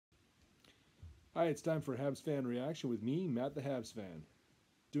Hi, it's time for Habs fan reaction with me, Matt the Habs fan.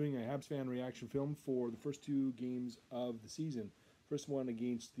 Doing a Habs fan reaction film for the first two games of the season. First one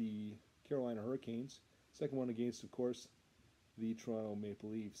against the Carolina Hurricanes. Second one against, of course, the Toronto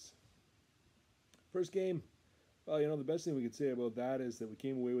Maple Leafs. First game, well, the best thing we could say about that is that we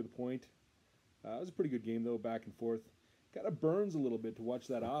came away with a point. It was a pretty good game, though, back and forth. Kind of burns a little bit to watch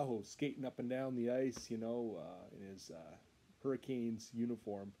that Aho skating up and down the ice, in his Hurricanes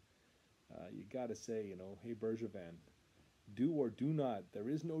uniform. You got to say, hey, Bergevin, do or do not. There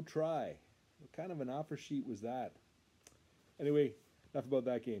is no try. What kind of an offer sheet was that? Anyway, enough about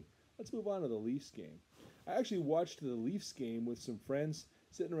that game. Let's move on to the Leafs game. I actually watched the Leafs game with some friends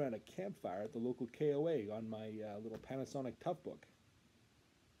sitting around a campfire at the local KOA on my little Panasonic Toughbook.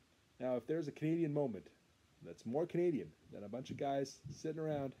 Now, if there's a Canadian moment that's more Canadian than a bunch of guys sitting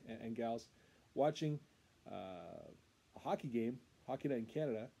around and gals watching a hockey game, Hockey Night in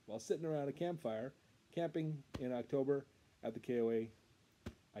Canada, while sitting around a campfire, camping in October at the KOA,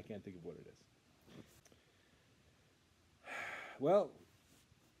 I can't think of what it is. Well,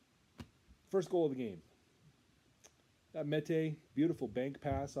 first goal of the game. That Mete, beautiful bank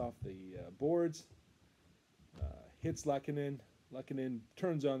pass off the boards, hits Lehkonen. Lehkonen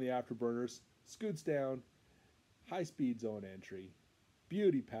turns on the afterburners, scoots down, high-speed zone entry,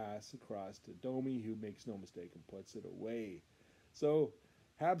 beauty pass across to Domi, who makes no mistake and puts it away. So,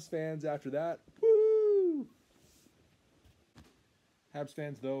 Habs fans after that, woo! Habs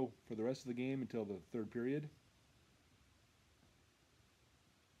fans, though, for the rest of the game until the third period,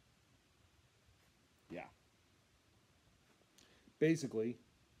 yeah. Basically,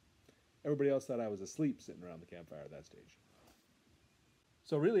 everybody else thought I was asleep sitting around the campfire at that stage.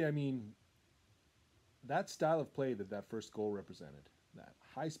 So really, that style of play that first goal represented, that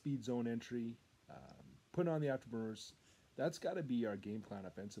high-speed zone entry, putting on the afterburners, that's got to be our game plan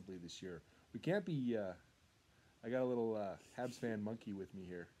offensively this year. We can't be, I got a little Habs fan monkey with me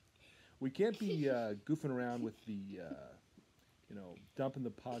here. We can't be goofing around with the, dumping the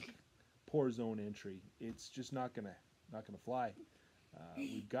puck, poor zone entry. It's just not gonna fly.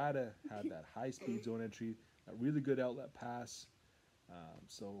 We've got to have that high-speed zone entry, a really good outlet pass.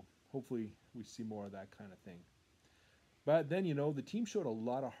 So hopefully we see more of that kind of thing. But then, the team showed a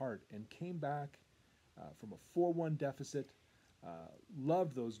lot of heart and came back from a 4-1 deficit.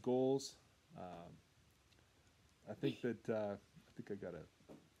 Loved those goals. I think I got to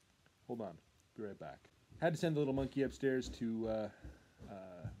hold on. Be right back. Had to send the little monkey upstairs to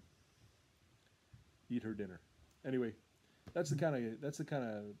eat her dinner. Anyway, that's the kind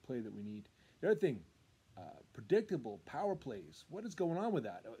of play that we need. The other thing, predictable power plays. What is going on with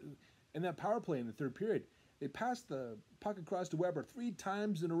that? In that power play in the third period, they passed the puck across to Weber 3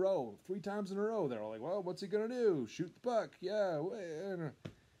 times in a row. 3 times in a row. They're all like, well, what's he going to do? Shoot the puck. Yeah.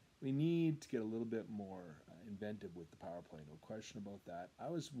 We need to get a little bit more inventive with the power play. No question about that. I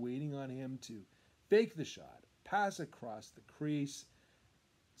was waiting on him to fake the shot, pass across the crease.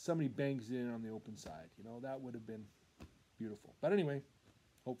 Somebody bangs it in on the open side. That would have been beautiful. But anyway,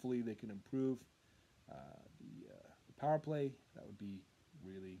 hopefully they can improve the power play. That would be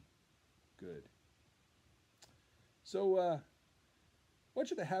really good. So, what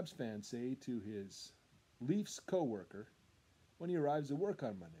should a Habs fan say to his Leafs co-worker when he arrives at work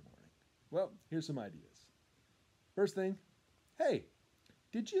on Monday morning? Well, here's some ideas. First thing, hey,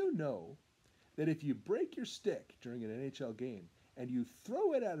 did you know that if you break your stick during an NHL game and you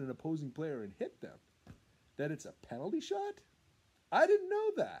throw it at an opposing player and hit them, that it's a penalty shot? I didn't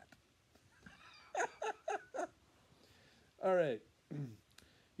know that. All right.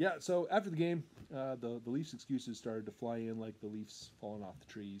 Yeah, so after the game, the Leafs excuses started to fly in like the Leafs falling off the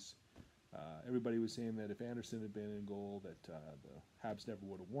trees. Everybody was saying that if Anderson had been in goal, that the Habs never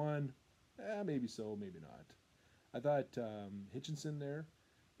would have won. Maybe so, maybe not. I thought Hitchinson there,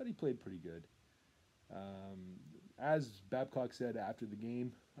 but he played pretty good. As Babcock said after the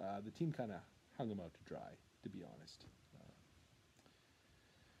game, the team kind of hung him out to dry, to be honest.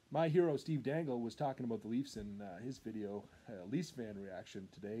 My hero, Steve Dangle, was talking about the Leafs in his video, Leafs fan reaction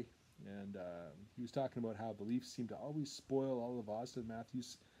today. And he was talking about how the Leafs seem to always spoil all of Austin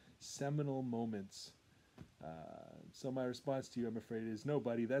Matthews' seminal moments. So my response to you, I'm afraid, is no,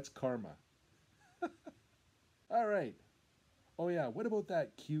 buddy, that's karma. All right. Oh, yeah, what about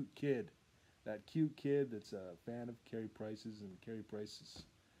that cute kid? That cute kid that's a fan of Carey Price's, and Carey Price has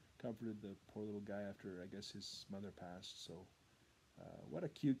comforted the poor little guy after, I guess, his mother passed. So what a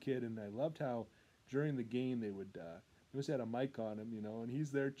cute kid. And I loved how during the game they must have had a mic on him, and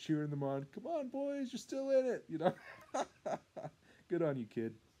he's there cheering them on. Come on, boys, you're still in it, Good on you,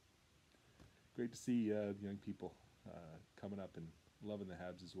 kid. Great to see young people coming up and loving the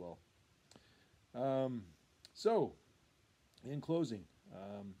Habs as well. So, in closing,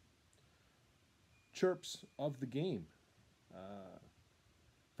 chirps of the game.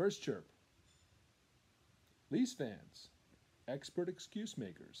 First chirp. Leafs fans, expert excuse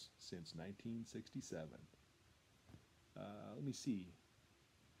makers since 1967. Let me see.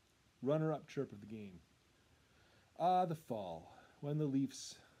 Runner-up chirp of the game. The fall. When the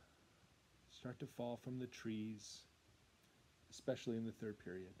Leafs start to fall from the trees, especially in the third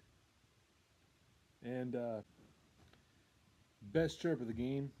period. And best chirp of the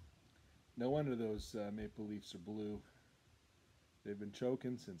game. No wonder those Maple Leafs are blue. They've been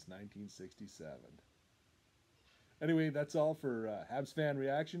choking since 1967. Anyway, that's all for Habs fan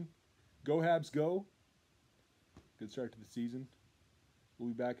reaction. Go Habs, go. Good start to the season. We'll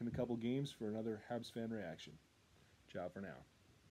be back in a couple games for another Habs fan reaction. Ciao for now.